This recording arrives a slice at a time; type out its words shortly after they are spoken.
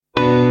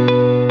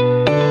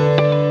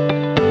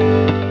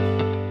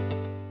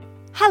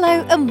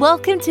Hello and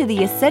welcome to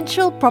the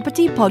Essential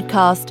Property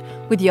Podcast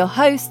with your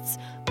hosts,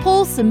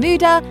 Paul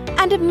Samuda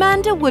and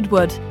Amanda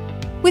Woodward.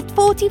 With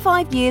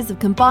 45 years of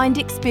combined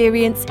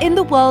experience in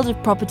the world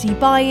of property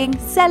buying,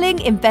 selling,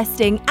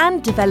 investing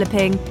and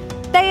developing,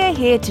 they are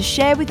here to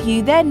share with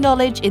you their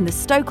knowledge in the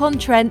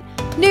Stoke-on-Trent,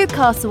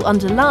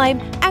 Newcastle-under-Lyme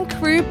and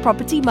Crewe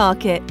property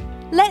market.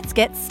 Let's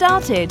get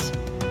started.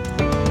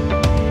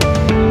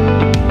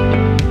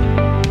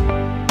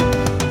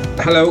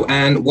 Hello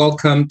and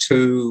welcome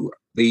to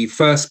the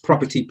first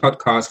property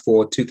podcast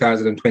for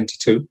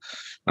 2022.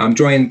 I'm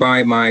joined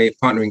by my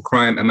partner in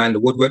crime,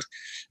 Amanda Woodward,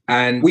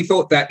 and we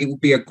thought that it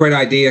would be a great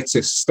idea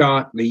to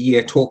start the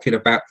year talking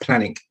about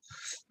planning.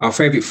 Our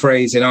favorite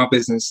phrase in our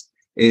business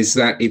is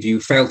that if you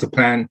fail to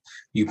plan,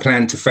 you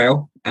plan to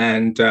fail.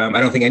 And I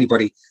don't think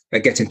anybody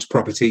that gets into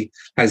property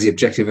has the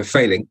objective of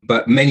failing,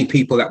 but many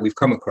people that we've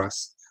come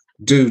across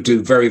do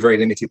very, very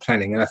limited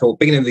planning. And I thought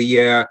beginning of the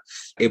year,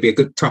 it'd be a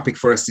good topic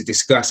for us to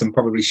discuss and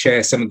probably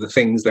share some of the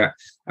things that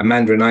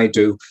Amanda and I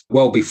do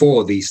well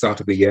before the start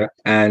of the year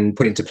and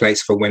put into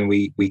place for when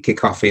we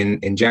kick off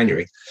in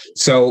January.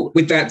 So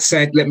with that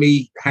said, let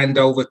me hand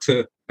over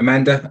to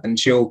Amanda and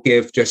she'll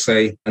give just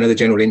another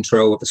general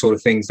intro of the sort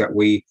of things that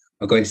we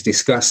are going to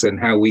discuss and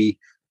how we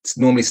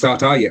normally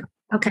start our year.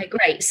 Okay,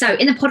 great. So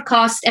in the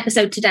podcast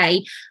episode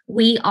today,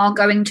 we are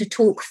going to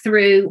talk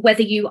through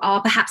whether you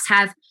are perhaps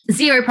have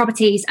 0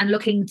 properties and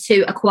looking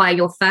to acquire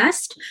your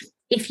first,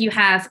 if you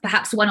have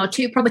perhaps 1 or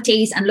 2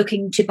 properties and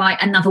looking to buy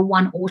another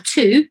 1 or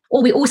 2,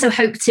 or we also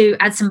hope to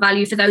add some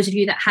value for those of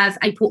you that have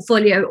a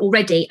portfolio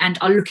already and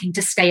are looking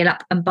to scale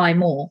up and buy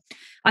more.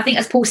 I think,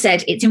 as Paul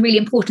said, it's really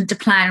important to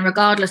plan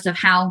regardless of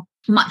how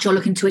much you're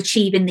looking to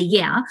achieve in the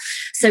year.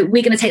 So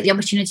we're going to take the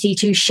opportunity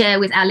to share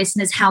with our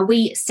listeners how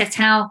we set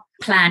our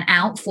plan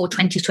out for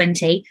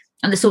 2020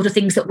 and the sort of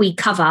things that we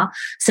cover,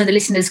 so the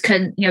listeners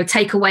can,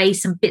 take away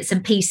some bits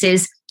and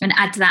pieces and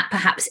add that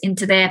perhaps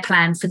into their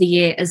plan for the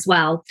year as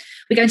well.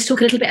 We're going to talk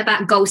a little bit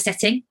about goal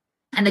setting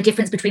and the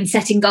difference between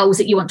setting goals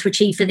that you want to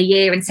achieve for the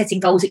year and setting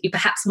goals that you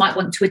perhaps might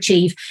want to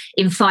achieve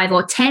in 5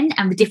 or 10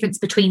 and the difference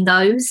between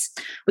those.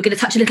 We're going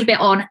to touch a little bit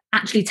on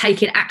actually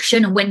taking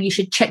action and when you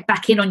should check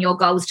back in on your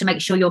goals to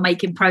make sure you're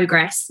making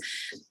progress.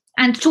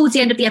 And towards the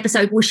end of the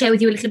episode, we'll share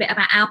with you a little bit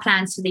about our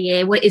plans for the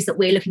year, what it is that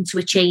we're looking to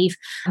achieve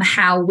and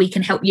how we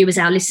can help you as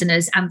our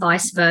listeners and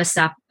vice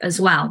versa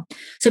as well.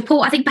 So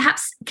Paul, I think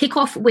perhaps kick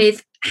off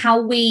with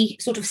how we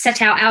sort of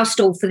set out our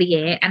stall for the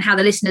year and how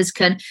the listeners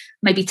can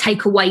maybe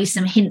take away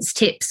some hints,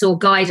 tips or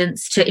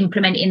guidance to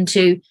implement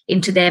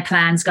into their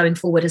plans going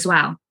forward as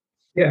well.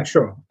 Yeah,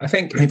 sure. I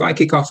think if I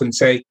kick off and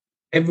say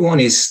everyone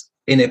is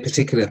in a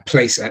particular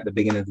place at the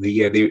beginning of the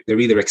year, they're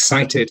either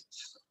excited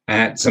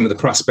at some of the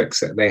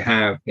prospects that they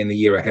have in the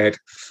year ahead,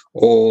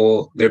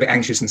 or they're a bit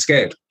anxious and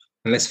scared.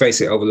 And let's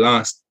face it, over the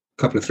last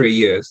couple of 3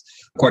 years,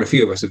 quite a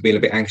few of us have been a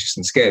bit anxious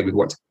and scared with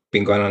what's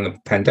been going on in the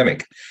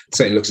pandemic. It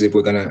certainly looks as if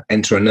we're going to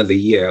enter another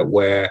year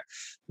where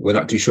we're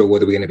not too sure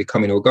whether we're going to be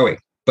coming or going.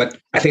 But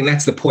I think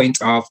that's the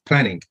point of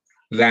planning,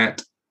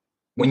 that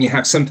when you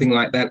have something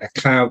like that,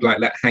 a cloud like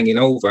that hanging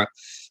over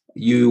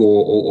you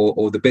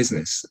or the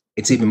business,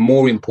 it's even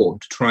more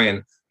important to try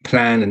and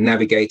plan and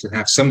navigate and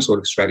have some sort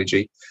of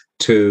strategy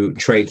to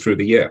trade through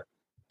the year.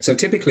 So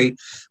typically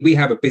we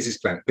have a business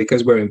plan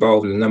because we're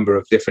involved in a number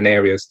of different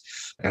areas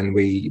and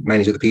we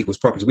manage other people's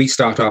properties. We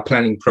start our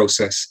planning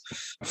process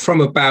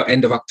from about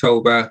end of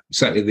October,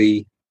 certainly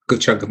the good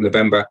chunk of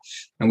November,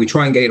 and we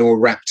try and get it all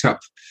wrapped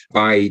up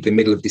by the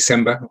middle of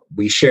December.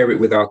 We share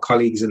it with our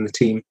colleagues in the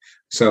team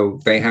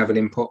so they have an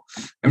input.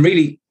 And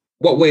really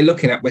what we're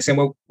looking at, we're saying,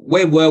 well,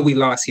 where were we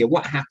last year?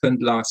 What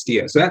happened last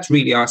year? So that's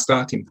really our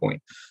starting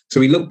point. So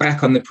we look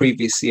back on the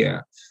previous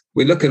year.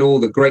 We look at all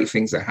the great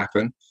things that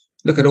happened,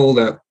 look at all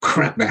the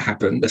crap that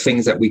happened, the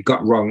things that we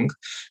got wrong,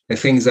 the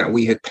things that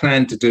we had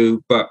planned to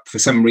do, but for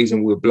some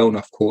reason we were blown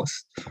off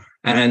course,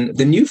 and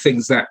the new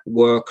things that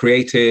were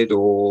created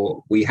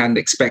or we hadn't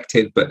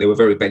expected, but they were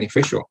very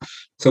beneficial.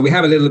 So we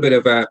have a little bit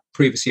of a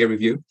previous year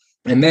review,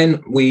 and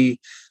then we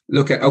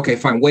look at, okay,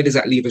 fine, where does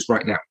that leave us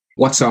right now?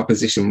 What's our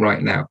position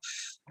right now?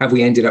 Have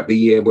we ended up the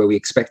year where we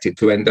expected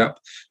to end up?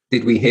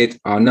 Did we hit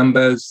our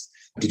numbers?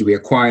 Did we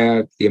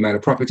acquire the amount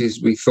of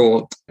properties we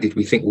thought? Did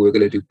we think we were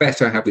going to do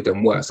better? Have we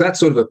done worse? So that's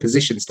sort of a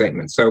position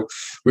statement. So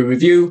we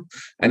review,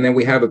 and then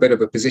we have a bit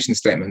of a position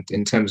statement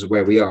in terms of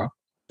where we are.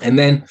 And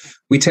then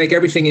we take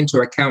everything into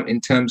account in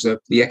terms of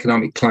the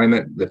economic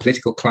climate, the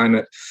political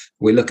climate.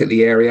 We look at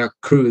the area.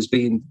 Crewe has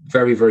been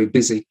very, very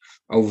busy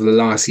over the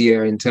last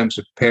year in terms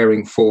of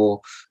preparing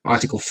for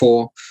Article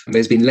 4.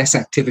 There's been less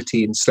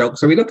activity in Stoke.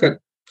 So we look at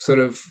sort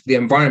of the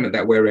environment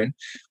that we're in,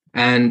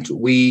 and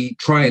we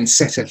try and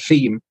set a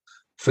theme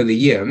for the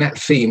year. And that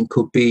theme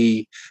could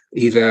be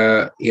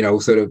either,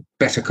 sort of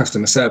better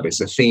customer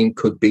service. A theme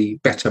could be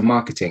better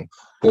marketing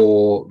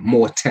or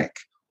more tech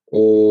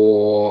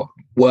or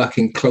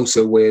working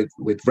closer with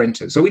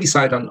renters. So we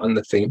decide on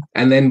the theme,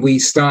 and then we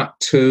start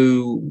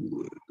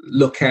to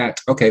look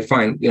at, okay,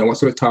 fine, what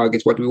sort of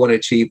targets, what do we want to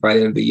achieve by the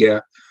end of the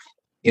year?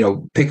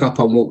 Pick up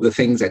on what the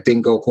things that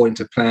didn't go according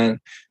to plan,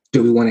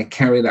 Do we want to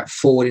carry that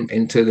forward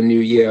into the new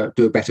year,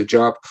 do a better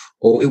job?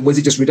 Or was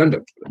it just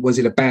redundant? Was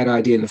it a bad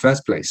idea in the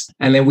first place?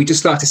 And then we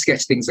just start to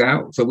sketch things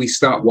out. So we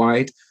start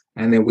wide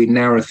and then we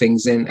narrow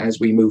things in as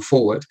we move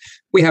forward.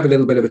 We have a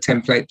little bit of a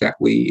template that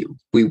we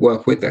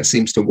work with that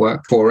seems to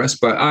work for us.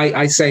 But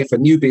I say for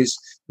newbies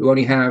who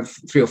only have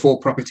 3 or 4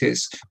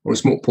 properties or a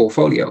small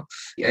portfolio,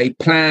 a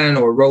plan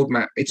or a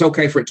roadmap, it's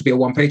okay for it to be a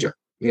one-pager.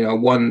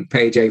 1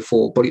 page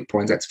A4 bullet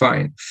points, that's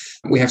fine.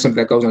 We have something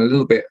that goes on a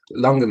little bit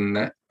longer than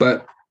that.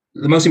 But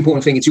the most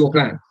important thing is your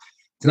plan.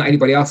 It's not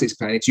anybody else's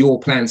plan. It's your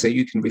plan, so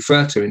you can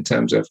refer to in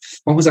terms of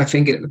what was I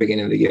thinking at the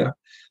beginning of the year?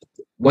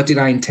 What did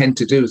I intend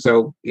to do?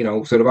 So,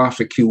 sort of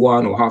after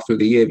Q1 or half through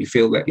the year, if you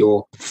feel that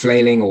you're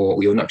flailing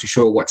or you're not too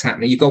sure what's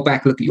happening, you go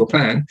back, look at your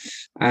plan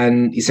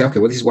and you say, okay,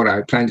 well, this is what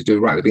I planned to do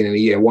right at the beginning of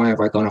the year. Why have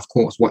I gone off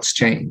course? What's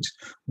changed?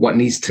 What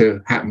needs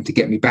to happen to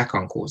get me back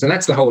on course? And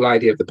that's the whole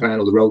idea of the plan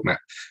or the roadmap,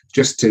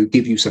 just to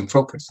give you some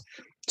focus.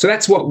 So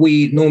that's what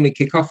we normally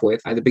kick off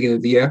with at the beginning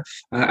of the year.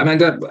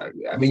 Amanda,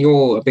 I mean,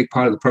 you're a big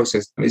part of the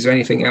process. Is there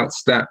anything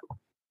else that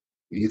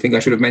you think I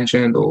should have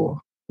mentioned or?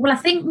 Well, I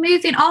think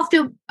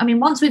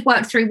once we've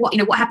worked through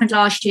what happened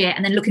last year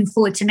and then looking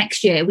forward to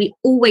next year, we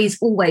always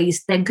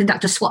then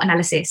conduct a SWOT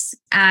analysis.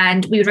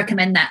 And we would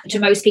recommend that to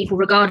most people,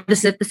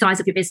 regardless of the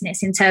size of your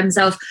business, in terms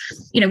of,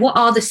 what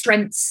are the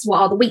strengths, what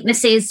are the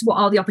weaknesses, what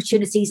are the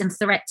opportunities and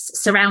threats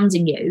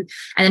surrounding you?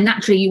 And then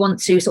naturally you want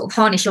to sort of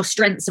harness your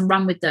strengths and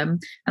run with them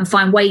and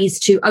find ways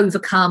to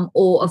overcome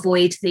or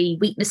avoid the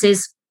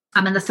weaknesses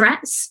and the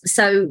threats.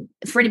 So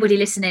for anybody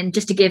listening,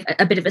 just to give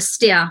a bit of a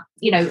steer,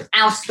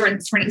 our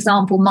strengths, for an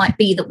example, might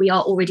be that we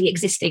are already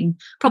existing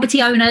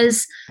property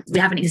owners.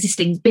 We have an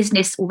existing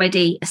business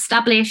already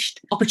established.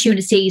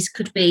 Opportunities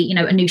could be,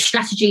 a new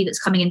strategy that's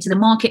coming into the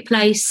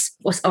marketplace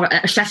or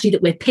a strategy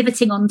that we're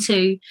pivoting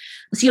onto.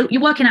 So you're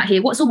working out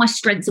here, what's all my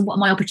strengths and what are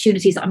my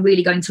opportunities that I'm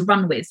really going to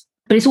run with?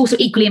 But it's also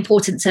equally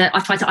important I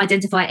try to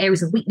identify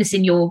areas of weakness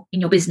in your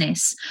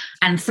business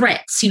and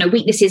threats.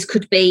 Weaknesses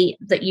could be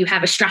that you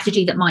have a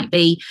strategy that might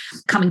be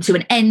coming to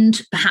an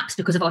end, perhaps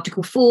because of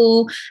Article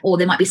 4, or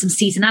there might be some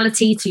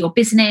seasonality to your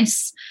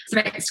business.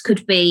 Threats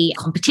could be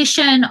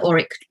competition, or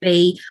it could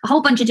be a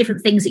whole bunch of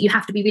different things that you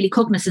have to be really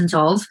cognizant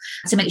of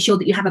to make sure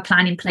that you have a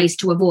plan in place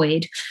to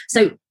avoid.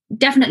 So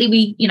definitely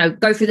we,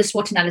 go through the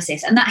SWOT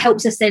analysis, and that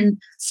helps us then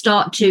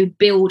start to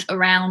build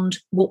around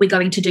what we're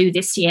going to do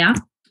this year.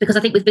 Because I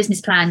think with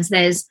business plans,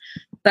 there's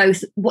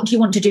both what do you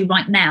want to do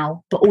right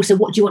now, but also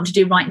what do you want to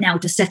do right now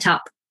to set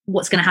up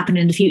what's going to happen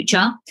in the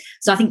future.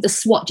 So I think the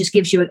SWOT just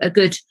gives you a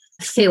good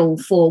feel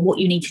for what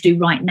you need to do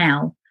right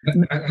now.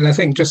 And I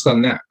think just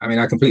on that,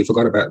 I completely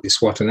forgot about the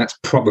SWOT, and that's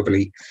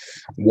probably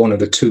one of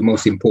the 2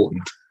 most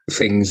important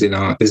things in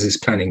our business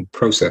planning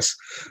process.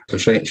 So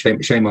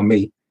shame on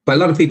me. But a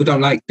lot of people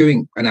don't like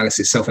doing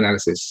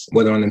self-analysis,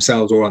 whether on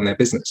themselves or on their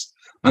business.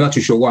 I'm not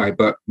too sure why,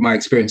 but my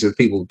experience is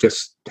people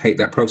just hate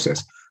that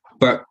process.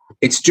 But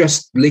it's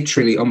just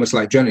literally almost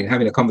like journaling,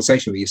 having a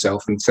conversation with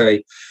yourself and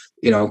say,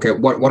 okay,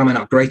 what am I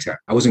not great at?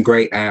 I wasn't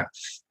great at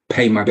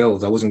paying my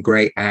bills. I wasn't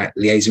great at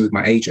liaising with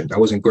my agent. I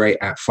wasn't great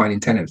at finding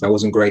tenants. I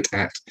wasn't great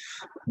at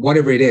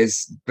whatever it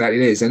is that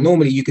it is. And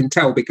normally you can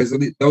tell because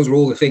those are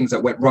all the things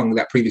that went wrong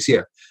that previous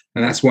year.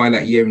 And that's why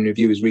that year in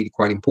review is really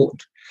quite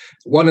important.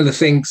 One of the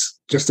things,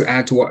 just to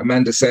add to what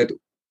Amanda said,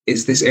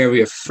 is this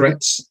area of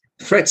threats.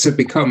 Threats have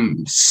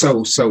become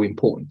so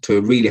important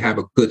to really have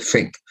a good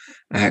think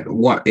at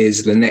what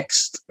is the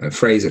next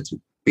phrase that's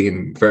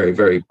been very,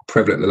 very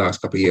prevalent the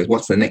last couple of years.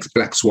 What's the next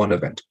black swan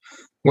event?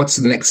 What's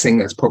the next thing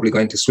that's probably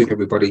going to sweep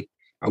everybody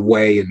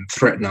away and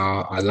threaten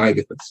our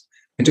livelihoods?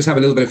 And just have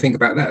a little bit of think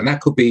about that. And that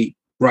could be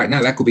right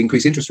now, that could be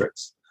increased interest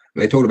rates.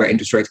 They talked about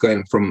interest rates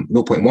going from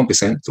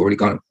 0.1%, it's already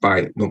gone up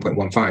by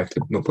 0.15 to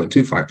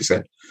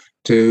 0.25%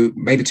 to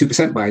maybe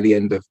 2% by the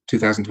end of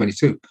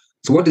 2022.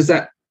 So what does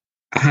that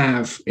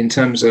have in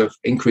terms of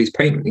increased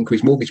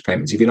mortgage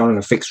payments? If you're not on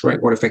a fixed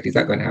rate, what effect is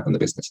that going to have on the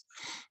business?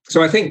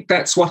 So I think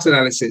that SWOT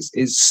analysis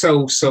is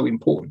so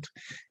important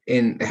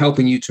in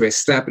helping you to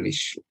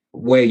establish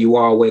where you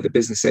are, where the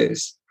business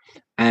is,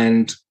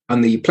 and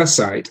on the plus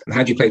side,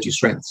 how do you play to your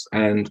strengths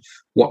and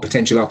what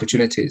potential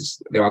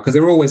opportunities there are? Because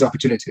there are always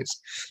opportunities.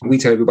 We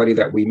tell everybody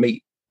that we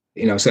meet,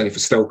 certainly for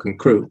Stoke and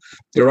Crewe,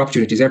 there are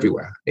opportunities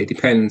everywhere. It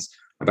depends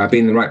about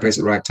being in the right place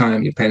at the right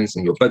time. It depends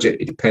on your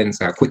budget. It depends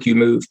how quick you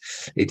move.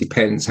 It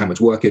depends how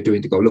much work you're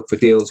doing to go look for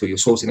deals, who your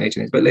sourcing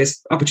agent is. But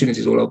there's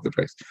opportunities all over the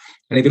place.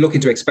 And if you're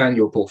looking to expand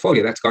your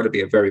portfolio, that's got to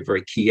be a very,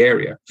 very key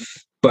area,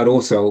 but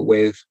also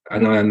with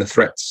an eye on the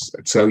threats.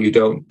 So you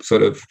don't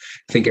sort of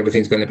think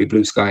everything's going to be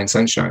blue sky and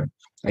sunshine,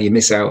 and you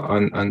miss out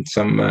on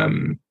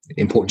some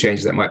important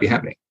changes that might be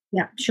happening.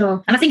 Yeah,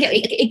 sure. And I think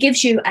it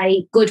gives you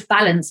a good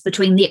balance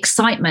between the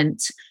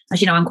excitement, as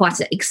you know, I'm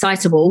quite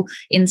excitable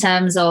in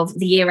terms of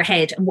the year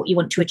ahead and what you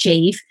want to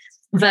achieve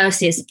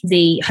versus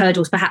the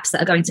hurdles perhaps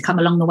that are going to come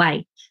along the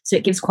way. So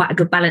it gives quite a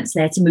good balance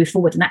there to move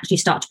forward and actually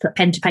start to put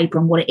pen to paper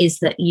on what it is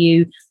that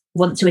you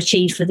want to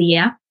achieve for the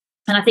year.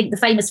 And I think the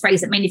famous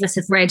phrase that many of us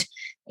have read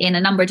in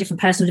a number of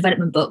different personal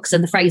development books,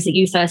 and the phrase that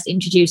you first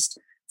introduced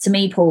to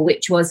me, Paul,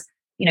 which was,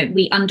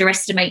 we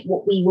underestimate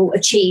what we will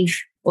achieve,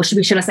 or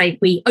should I say,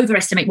 we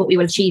overestimate what we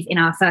will achieve in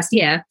our first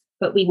year,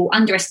 but we will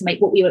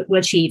underestimate what we will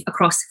achieve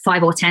across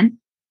 5 or 10.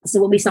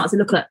 So when we start to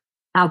look at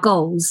our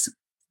goals,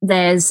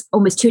 there's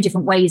almost 2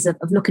 different ways of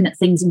looking at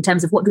things in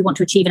terms of what do we want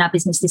to achieve in our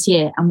business this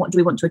year and what do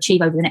we want to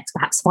achieve over the next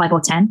perhaps 5 or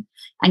 10,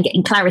 and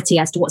getting clarity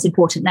as to what's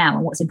important now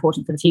and what's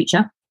important for the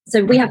future.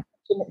 So we have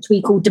what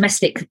we call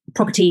domestic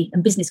property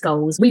and business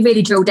goals. We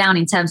really drill down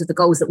in terms of the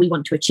goals that we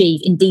want to achieve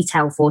in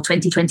detail for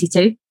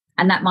 2022.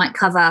 And that might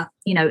cover,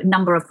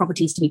 number of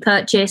properties to be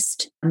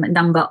purchased,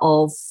 number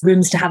of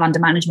rooms to have under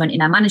management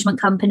in our management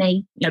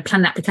company,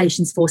 planned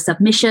applications for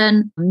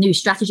submission, new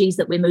strategies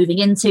that we're moving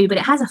into. But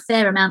it has a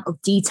fair amount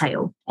of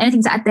detail.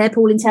 Anything to add there,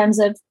 Paul, in terms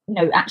of,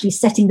 actually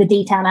setting the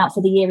detail out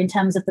for the year in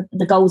terms of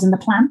the goals and the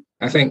plan?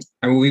 I think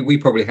we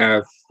probably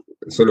have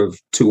sort of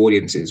 2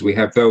 audiences. We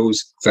have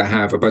those that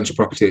have a bunch of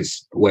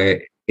properties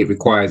where it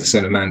requires a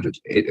certain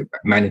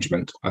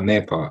management on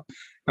their part.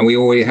 And we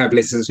already have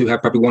listeners who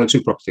have probably 1 or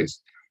 2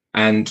 properties.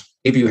 And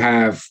if you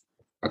have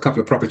a couple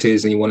of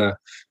properties and you want to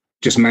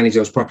just manage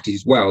those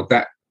properties well,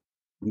 that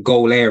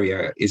goal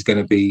area is going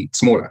to be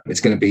smaller. It's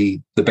going to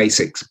be the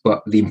basics,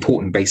 but the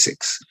important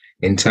basics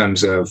in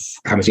terms of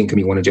how much income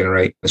you want to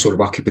generate, the sort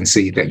of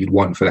occupancy that you'd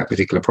want for that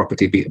particular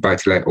property, be it a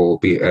buy-to-let or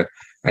be it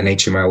an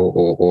HMO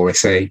or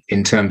SA,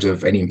 in terms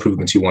of any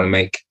improvements you want to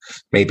make.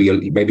 Maybe you're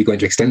going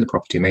to extend the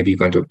property. Maybe you're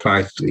going to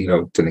apply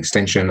to an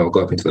extension or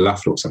go up into the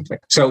loft or something.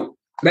 So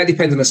that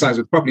depends on the size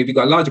of the property. If you've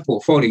got a larger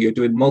portfolio, you're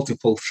doing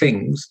multiple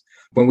things.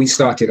 When we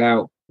started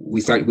out,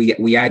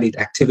 we added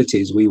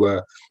activities. We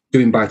were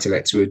doing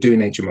buy-to-lets, we were doing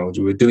HMOs,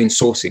 we were doing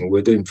sourcing, we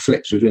were doing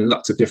flips, we were doing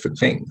lots of different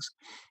things.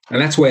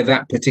 And that's where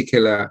that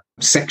particular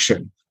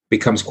section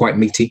becomes quite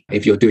meaty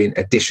if you're doing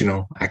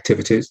additional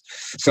activities.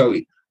 So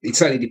it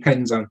certainly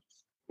depends on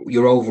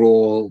your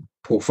overall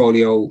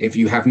portfolio. If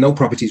you have no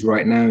properties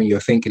right now and you're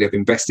thinking of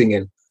investing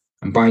in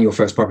and buying your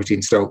first property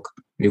in Stoke,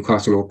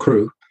 Newcastle or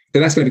Crewe,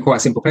 then that's going to be quite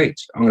a simple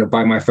page. I'm going to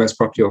buy my first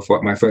property or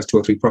my first 2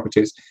 or 3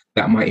 properties.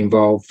 That might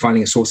involve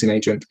finding a sourcing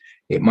agent.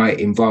 It might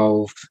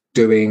involve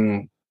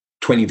doing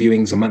 20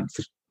 viewings a month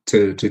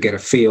to get a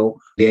feel,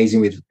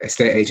 liaising with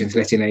estate agents,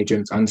 letting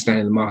agents,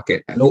 understanding the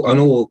market, and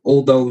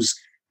all those.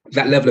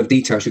 That level of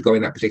detail should go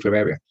in that particular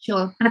area.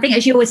 Sure. And I think,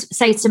 as you always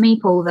say to me,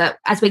 Paul, that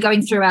as we're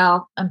going through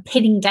and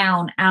pinning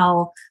down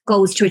our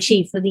goals to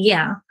achieve for the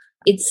year,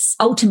 it's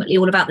ultimately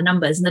all about the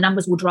numbers, and the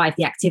numbers will drive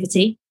the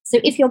activity. So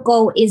if your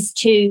goal is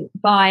to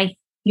buy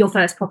your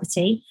first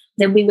property,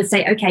 then we would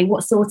say, okay,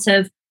 what sort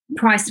of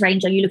price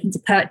range are you looking to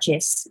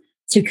purchase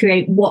to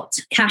create what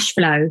cash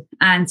flow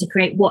and to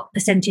create what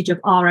percentage of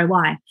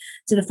ROI?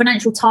 So the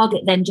financial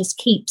target then just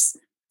keeps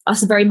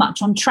us very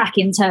much on track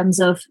in terms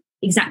of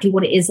exactly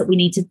what it is that we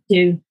need to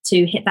do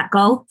to hit that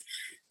goal.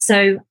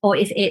 So, or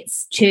if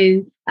it's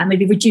to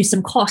maybe reduce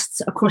some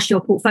costs across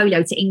your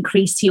portfolio to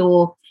increase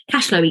your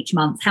cash flow each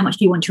month, how much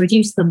do you want to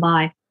reduce them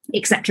by,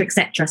 et cetera, et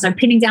cetera. So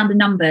pinning down the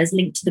numbers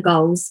linked to the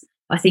goals,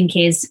 I think,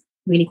 is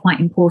really quite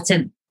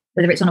important,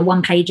 whether it's on a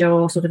 1-pager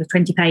or sort of a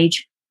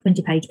 20-page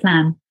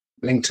plan.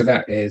 Linked to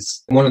that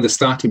is one of the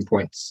starting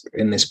points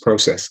in this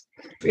process.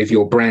 If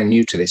you're brand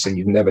new to this and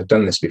you've never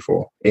done this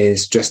before,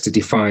 is just to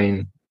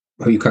define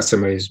who your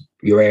customer is,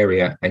 your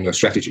area, and your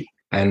strategy.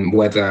 And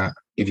whether,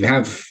 if you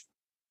have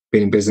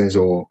been in business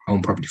or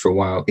own property for a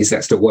while, is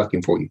that still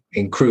working for you?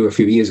 In Crewe a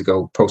few years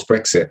ago,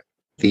 post-Brexit,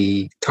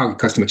 the target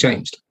customer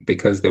changed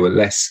because there were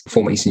less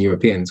former Eastern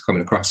Europeans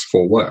coming across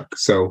for work.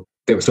 So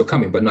they were still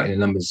coming, but not in the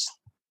numbers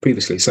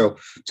previously. So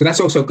that's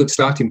also a good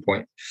starting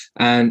point.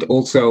 And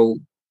also,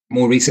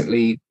 more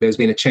recently, there's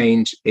been a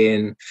change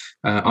in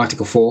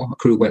Article 4.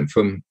 Crewe went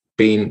from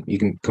being, you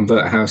can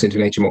convert a house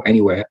into an HMO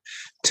anywhere,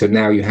 to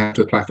now you have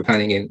to apply for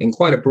planning in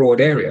quite a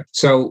broad area.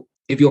 So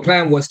if your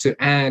plan was to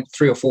add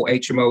 3 or 4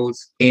 HMOs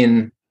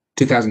in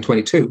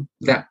 2022,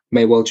 that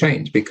may well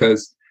change,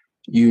 because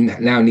you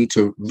now need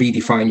to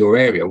redefine your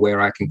area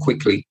where I can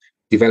quickly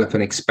develop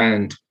and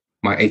expand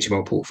my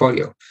HMO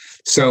portfolio.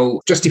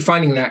 So just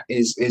defining that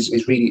is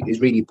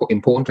really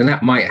important, and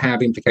that might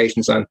have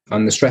implications on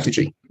the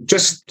strategy.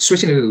 Just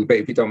switching a little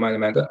bit, if you don't mind,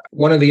 Amanda.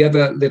 One of the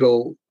other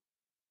little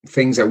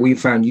things that we've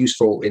found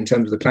useful in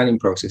terms of the planning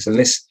process, and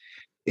this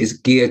is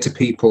geared to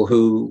people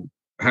who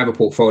have a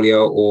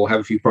portfolio or have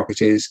a few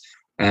properties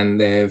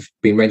and they've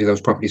been renting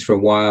those properties for a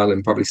while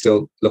and probably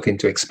still looking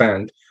to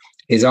expand,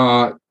 is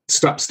our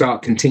stop,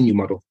 start, continue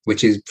model,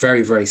 which is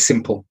very, very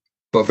simple,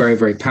 but very,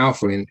 very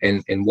powerful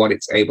in what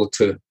it's able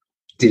to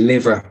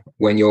deliver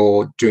when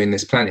you're doing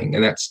this planning.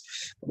 And that's,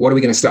 what are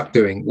we going to stop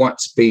doing?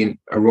 What's been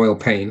a royal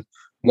pain?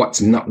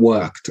 What's not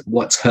worked?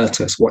 What's hurt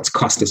us? What's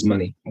cost us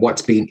money?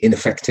 What's been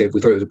ineffective?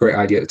 We thought it was a great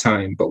idea at the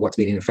time, but what's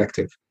been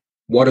ineffective?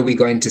 What are we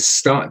going to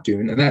start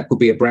doing? And that could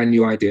be a brand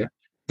new idea.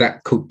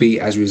 That could be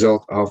as a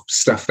result of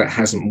stuff that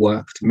hasn't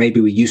worked. Maybe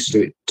we used to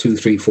do it 2,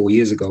 3, 4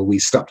 years ago. We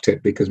stopped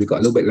it because we got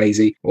a little bit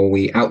lazy, or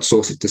we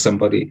outsourced it to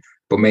somebody,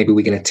 but maybe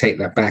we're going to take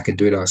that back and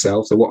do it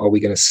ourselves. So what are we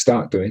going to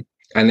start doing?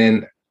 And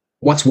then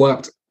what's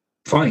worked?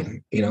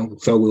 Fine,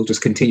 so we'll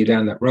just continue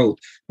down that road.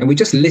 And we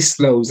just list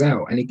those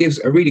out, and it gives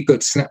a really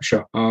good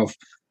snapshot of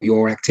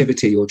your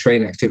activity, your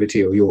training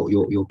activity, or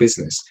your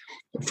business,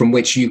 from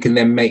which you can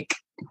then make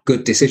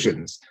good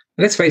decisions.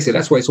 And let's face it,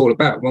 that's what it's all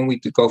about. When we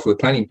go through the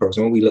planning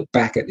process, when we look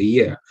back at the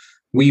year,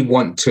 we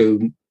want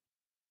to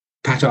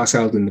pat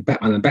ourselves on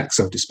the back,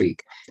 so to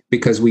speak,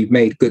 because we've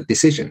made good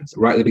decisions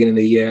right at the beginning of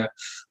the year.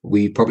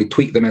 We probably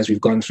tweak them as we've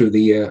gone through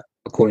the year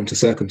according to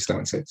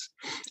circumstances.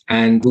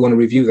 And we want to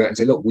review that and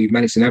say, look, we've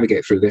managed to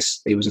navigate through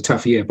this. It was a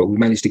tough year, but we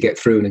managed to get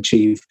through and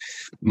achieve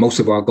most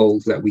of our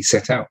goals that we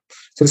set out.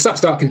 So the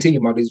start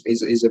continue model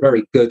is a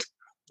very good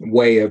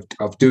way of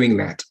doing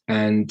that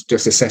and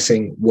just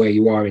assessing where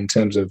you are in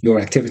terms of your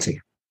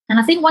activity. And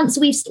I think once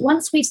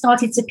we've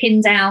started to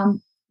pin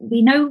down,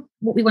 we know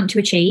what we want to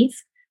achieve.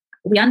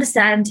 We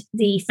understand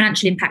the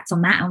financial impact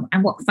on that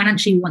and what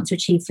financially we want to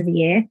achieve for the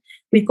year.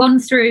 We've gone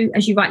through,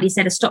 as you rightly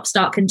said, a stop,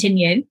 start,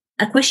 continue.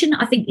 A question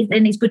I think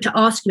then is good to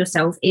ask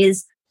yourself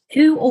is,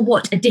 who or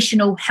what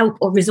additional help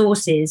or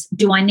resources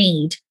do I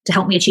need to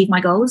help me achieve my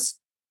goals?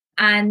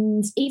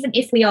 And even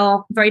if we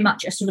are very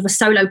much a sort of a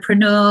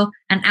solopreneur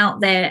and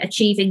out there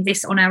achieving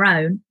this on our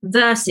own,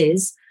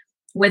 versus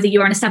whether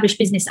you're an established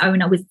business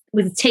owner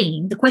with a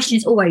team, the question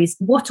is always,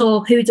 what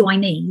or who do I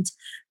need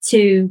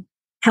to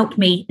help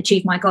me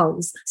achieve my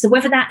goals? So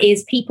whether that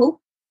is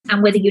people,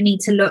 and whether you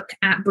need to look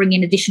at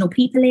bringing additional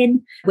people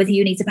in, whether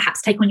you need to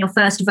perhaps take on your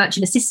first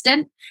virtual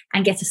assistant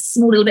and get a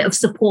small little bit of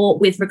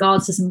support with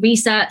regards to some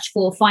research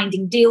for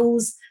finding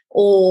deals,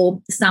 or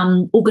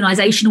some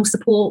organizational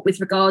support with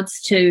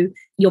regards to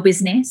your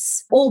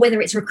business, or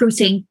whether it's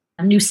recruiting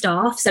new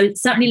staff. So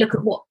certainly look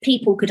at what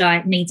people could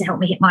I need to help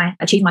me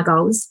achieve my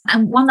goals.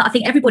 And one that I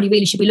think everybody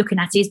really should be looking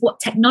at is, what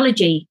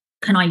technology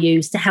can I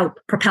use to help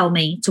propel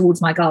me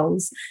towards my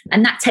goals?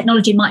 And that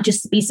technology might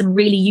just be some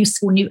really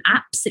useful new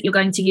apps that you're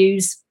going to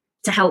use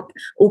to help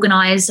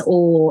organize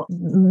or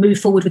move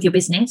forward with your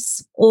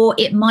business. Or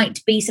it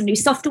might be some new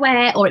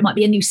software, or it might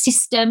be a new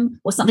system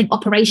or something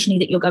operationally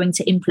that you're going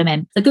to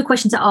implement. The good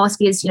question to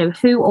ask is,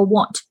 who or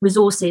what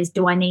resources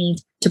do I need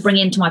to bring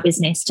into my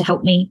business to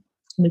help me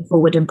move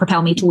forward and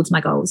propel me towards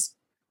my goals?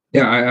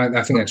 Yeah,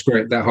 I think that's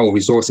great. That whole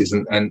resources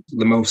and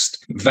the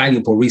most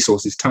valuable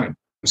resource is time.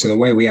 So the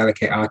way we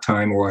allocate our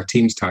time or our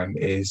team's time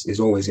is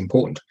always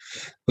important.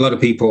 A lot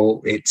of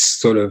people, it's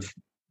sort of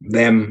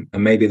them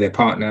and maybe their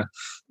partner,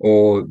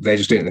 or they're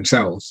just doing it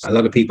themselves. A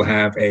lot of people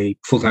have a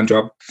full-time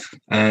job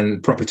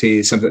and property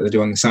is something that they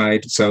do on the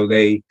side. So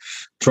they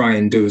try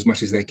and do as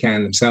much as they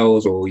can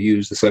themselves or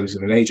use the service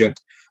of an agent.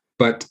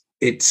 But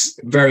it's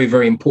very,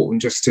 very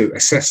important just to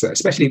assess that,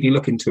 especially if you're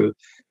looking to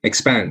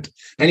expand.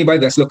 Anybody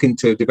that's looking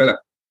to develop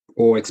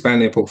or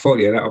expand their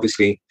portfolio, that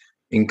obviously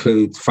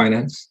includes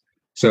finance.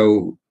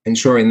 So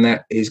ensuring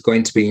that is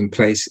going to be in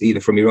place either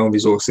from your own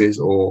resources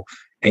or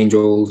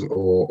angels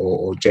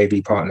or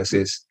JV partners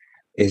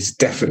is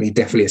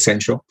definitely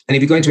essential. And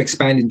if you're going to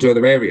expand into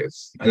other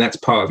areas, and that's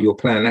part of your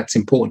plan, that's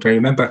important. I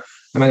remember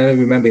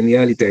in the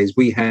early days,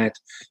 we had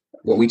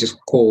what we just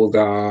called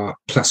our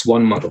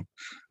 +1 model.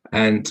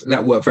 And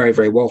that worked very,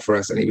 very well for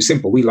us. And it was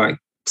simple. We like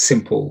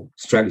simple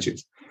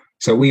strategies.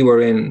 So we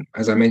were in,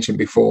 as I mentioned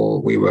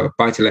before, we were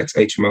buy-to-lets,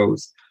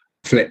 HMOs,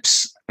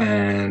 flips,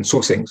 and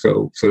sourcing.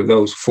 So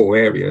those 4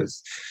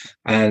 areas.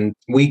 And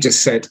we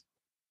just said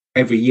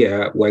every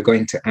year we're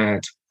going to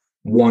add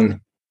 1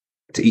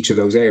 to each of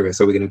those areas.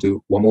 So we're going to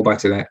do 1 more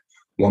buy-to-let,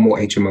 1 more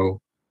HMO,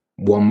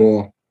 1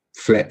 more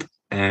flip,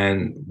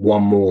 and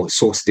 1 more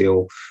source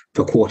deal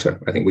per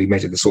quarter. I think we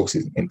measured the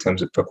sources in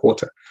terms of per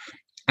quarter.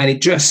 And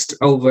it just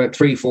over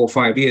 3, 4,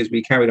 5 years,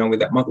 we carried on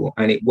with that model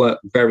and it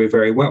worked very,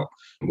 very well.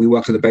 We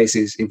worked on the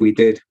basis, if we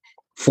did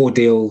 4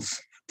 deals,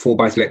 4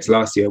 buy-to-lets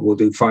last year, we'll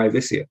do 5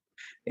 this year.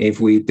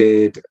 If we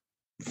did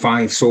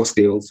 5 source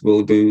deals,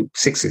 we'll do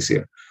 6 this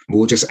year.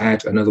 We'll just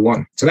add another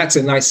 1. So that's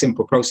a nice,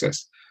 simple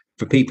process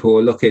for people who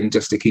are looking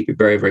just to keep it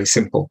very, very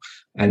simple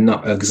and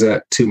not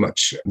exert too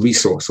much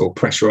resource or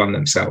pressure on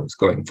themselves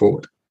going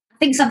forward.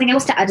 I think something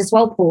else to add as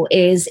well, Paul,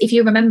 is if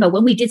you remember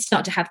when we did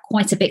start to have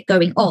quite a bit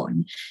going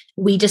on,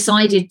 we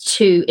decided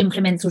to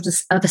implement sort of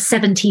a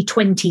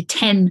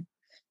 70-20-10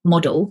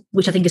 model,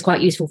 which I think is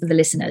quite useful for the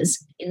listeners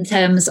in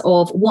terms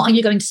of what are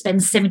you going to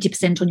spend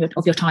 70%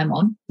 of your time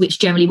on, which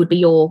generally would be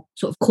your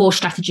sort of core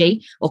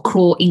strategy or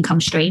core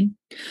income stream.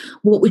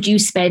 What would you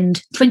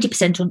spend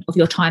 20% of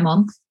your time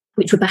on,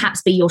 which would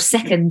perhaps be your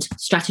second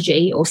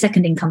strategy or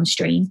second income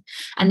stream?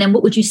 And then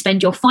what would you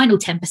spend your final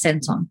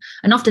 10% on?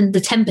 And often the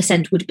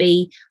 10% would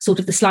be sort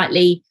of the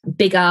slightly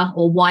bigger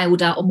or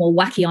wilder or more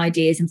wacky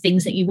ideas and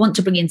things that you want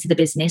to bring into the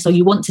business or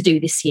you want to do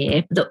this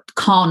year that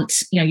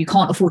you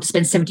can't afford to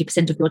spend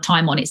 70% of your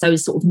time on. It's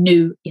those sort of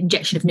new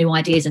injection of new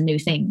ideas and new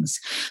things.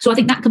 So I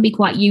think that can be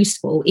quite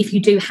useful if you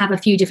do have a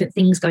few different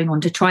things going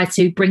on to try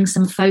to bring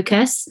some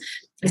focus.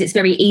 Because it's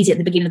very easy at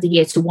the beginning of the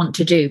year to want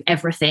to do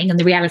everything. And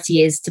the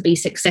reality is, to be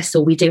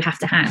successful, we do have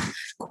to have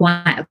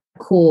quite a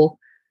core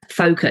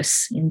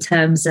focus in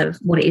terms of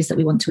what it is that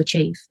we want to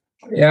achieve.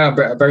 Yeah,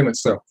 very much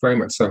so. Very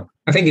much so.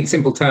 I think in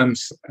simple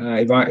terms,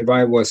 if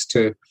I was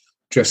to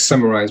just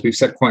summarize, we've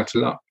said quite a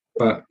lot,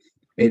 but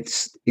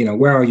it's,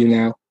 where are you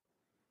now?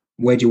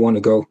 Where do you want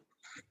to go?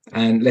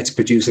 and let's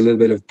produce a little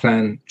bit of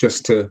plan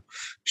just to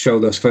show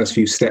those first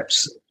few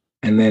steps,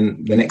 and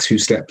then the next few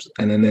steps,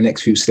 and then the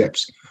next few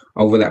steps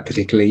over that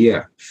particular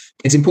year.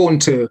 It's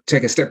important to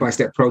take a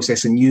step-by-step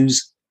process and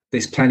use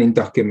this planning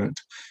document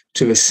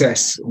to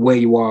assess where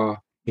you are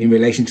in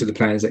relation to the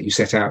plans that you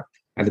set out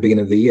at the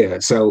beginning of the year.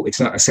 So it's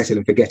not a set it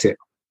and forget it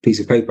piece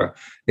of paper.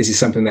 This is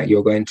something that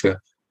you're going to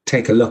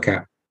take a look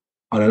at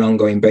on an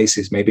ongoing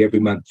basis, maybe every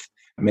month,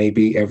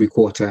 maybe every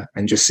quarter,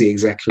 and just see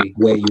exactly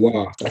where you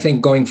are. I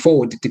think going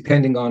forward,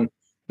 depending on,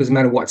 doesn't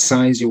matter what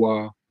size you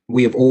are,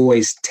 we have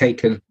always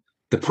taken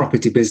the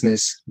property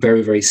business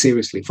very, very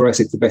seriously. For us,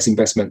 it's the best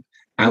investment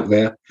out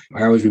there.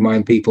 I always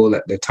remind people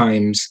that the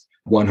Times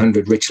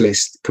 100 Rich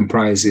List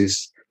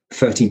comprises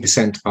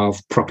 13% of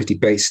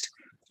property-based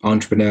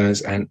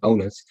entrepreneurs and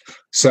owners.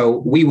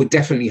 So we would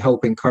definitely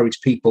encourage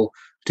people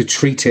to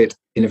treat it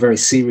in a very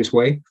serious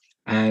way.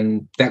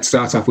 And that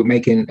starts off with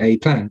making a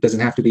plan. It doesn't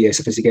have to be a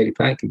sophisticated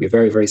plan. It can be a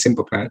very, very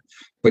simple plan,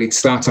 but it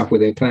starts off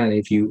with a plan.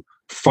 If you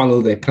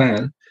follow their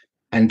plan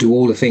and do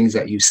all the things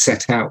that you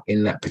set out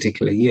in that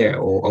particular year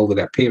or over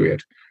that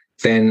period,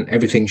 then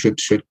everything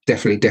should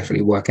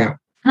definitely work out.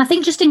 And I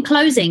think just in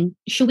closing,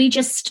 should we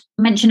just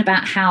mention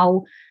about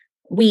how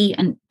we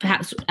and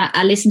perhaps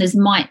our listeners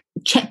might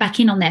check back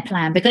in on their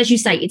plan? Because as you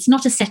say, it's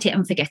not a set it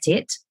and forget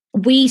it.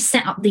 We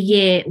set up the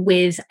year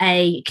with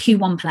a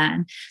Q1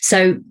 plan.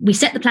 So we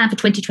set the plan for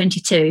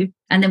 2022,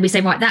 and then we say,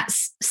 right,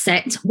 that's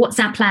set. What's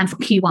our plan for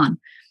Q1?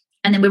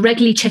 And then we're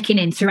regularly checking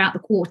in throughout the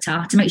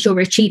quarter to make sure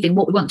we're achieving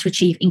what we want to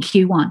achieve in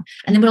Q1.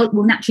 And then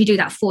we'll naturally do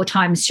that 4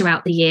 times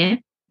throughout the year,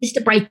 just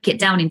to break it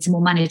down into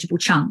more manageable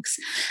chunks.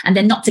 And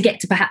then not to get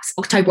to perhaps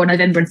October or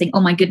November and think,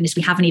 oh my goodness,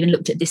 we haven't even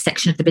looked at this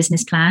section of the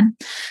business plan.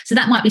 So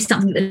that might be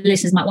something that the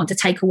listeners might want to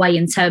take away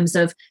in terms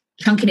of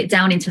chunking it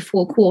down into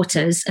 4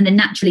 quarters. And then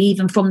naturally,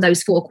 even from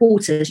those 4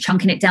 quarters,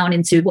 chunking it down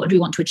into what do we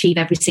want to achieve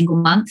every single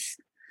month?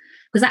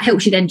 Because that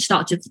helps you then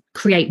start to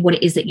create what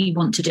it is that you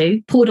want to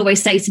do. Paul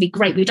always says to me,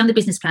 great, we've done the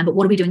business plan, but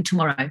what are we doing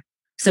tomorrow?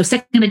 So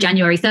 2nd of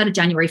January, 3rd of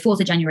January,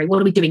 4th of January,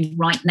 what are we doing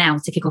right now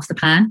to kick off the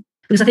plan?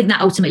 Because I think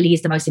that ultimately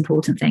is the most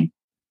important thing.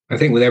 I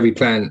think with every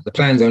plan, the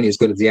plan's only as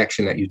good as the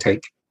action that you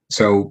take.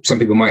 So some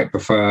people might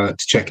prefer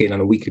to check in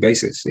on a weekly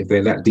basis. If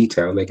they're that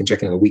detailed, they can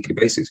check in on a weekly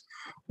basis.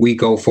 We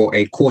go for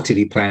a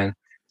quarterly plan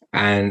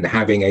and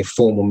having a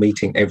formal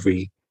meeting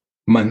every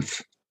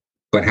month,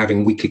 but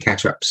having weekly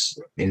catch-ups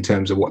in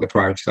terms of what the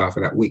priorities are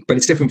for that week. But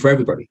it's different for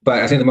everybody.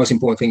 But I think the most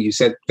important thing you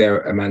said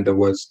there, Amanda,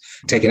 was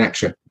taking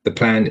action. The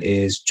plan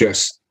is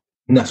just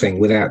nothing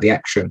without the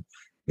action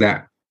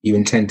that you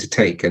intend to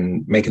take,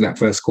 and making that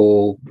first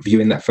call,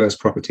 viewing that first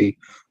property,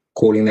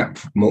 calling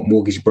that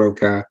mortgage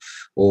broker,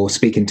 or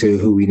speaking to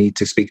who we need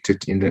to speak to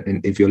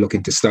if you're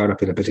looking to start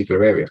up in a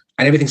particular area.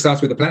 And everything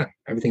starts with a plan.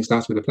 Everything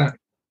starts with a plan.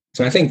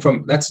 So I think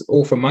that's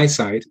all from my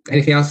side.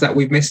 Anything else that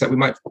we've missed that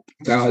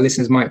our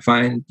listeners might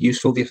find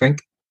useful, do you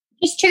think?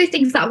 Just 2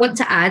 things that I want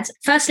to add.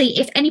 Firstly,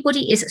 if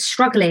anybody is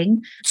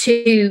struggling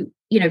to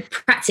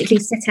practically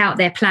set out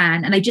their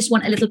plan and they just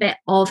want a little bit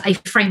of a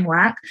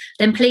framework,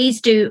 then please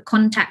do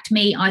contact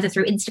me either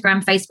through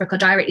Instagram, Facebook, or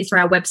directly through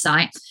our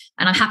website.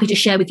 And I'm happy to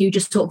share with you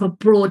just sort of a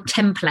broad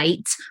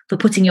template for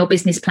putting your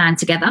business plan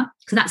together.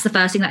 So that's the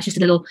first thing. That's just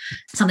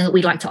something that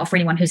we'd like to offer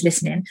anyone who's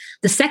listening.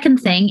 The second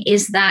thing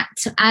is that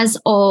as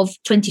of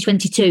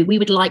 2022, we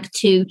would like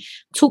to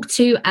talk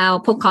to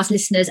our podcast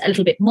listeners a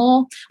little bit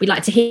more. We'd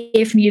like to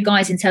hear from you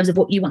guys in terms of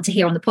what you want to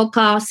hear on the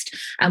podcast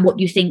and what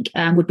you think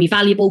would be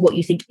valuable, what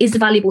you think is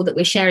valuable that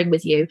we're sharing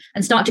with you,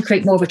 and start to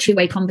create more of a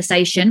 2-way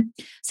conversation.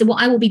 So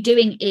what I will be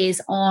doing is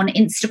on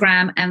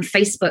Instagram and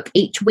Facebook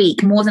each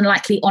week, more than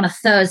likely on a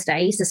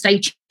Thursday, so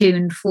stay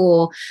tuned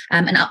for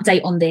an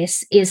update on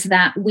this, is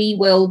that we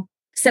will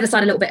set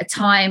aside a little bit of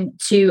time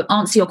to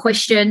answer your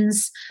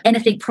questions,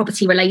 anything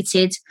property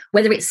related,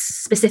 whether it's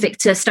specific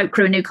to Stoke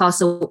Crew and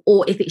Newcastle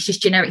or if it's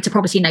just generic to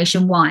property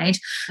nationwide.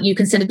 You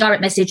can send a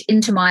direct message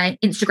into my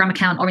Instagram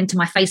account or into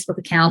my Facebook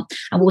account,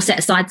 and we'll set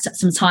aside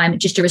some time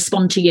just to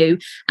respond to you.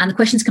 And the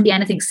questions can be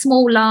anything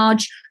small,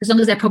 large, as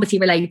long as they're property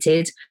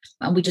related.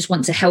 And we just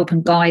want to help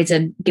and guide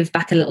and give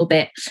back a little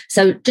bit.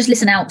 So just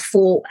listen out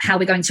for how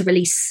we're going to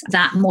release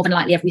that, more than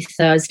likely every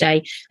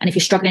Thursday. And if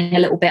you're struggling a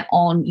little bit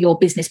on your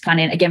business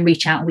planning, again,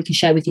 reach out and we can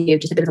share with you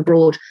just a bit of a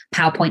broad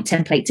PowerPoint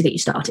template to get you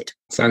started.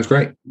 Sounds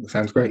great.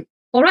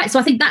 All right. So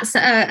I think that's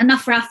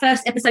enough for our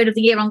first episode of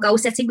the year on goal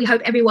setting. We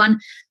hope everyone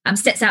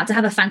sets out to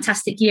have a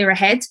fantastic year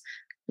ahead.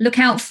 Look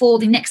out for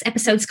the next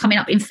episodes coming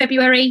up in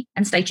February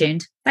and stay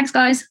tuned. Thanks,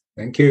 guys.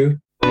 Thank you.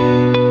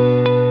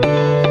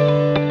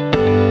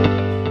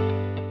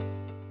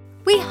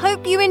 We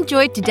hope you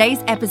enjoyed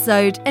today's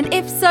episode, and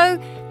if so,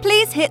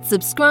 please hit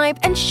subscribe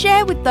and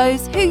share with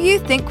those who you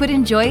think would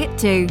enjoy it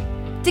too.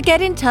 To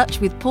get in touch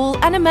with Paul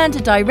and Amanda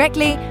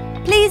directly,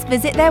 please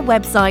visit their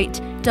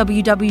website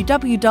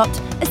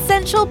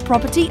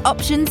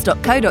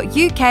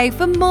www.essentialpropertyoptions.co.uk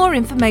for more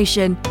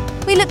information.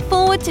 We look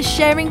forward to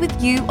sharing with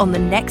you on the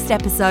next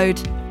episode.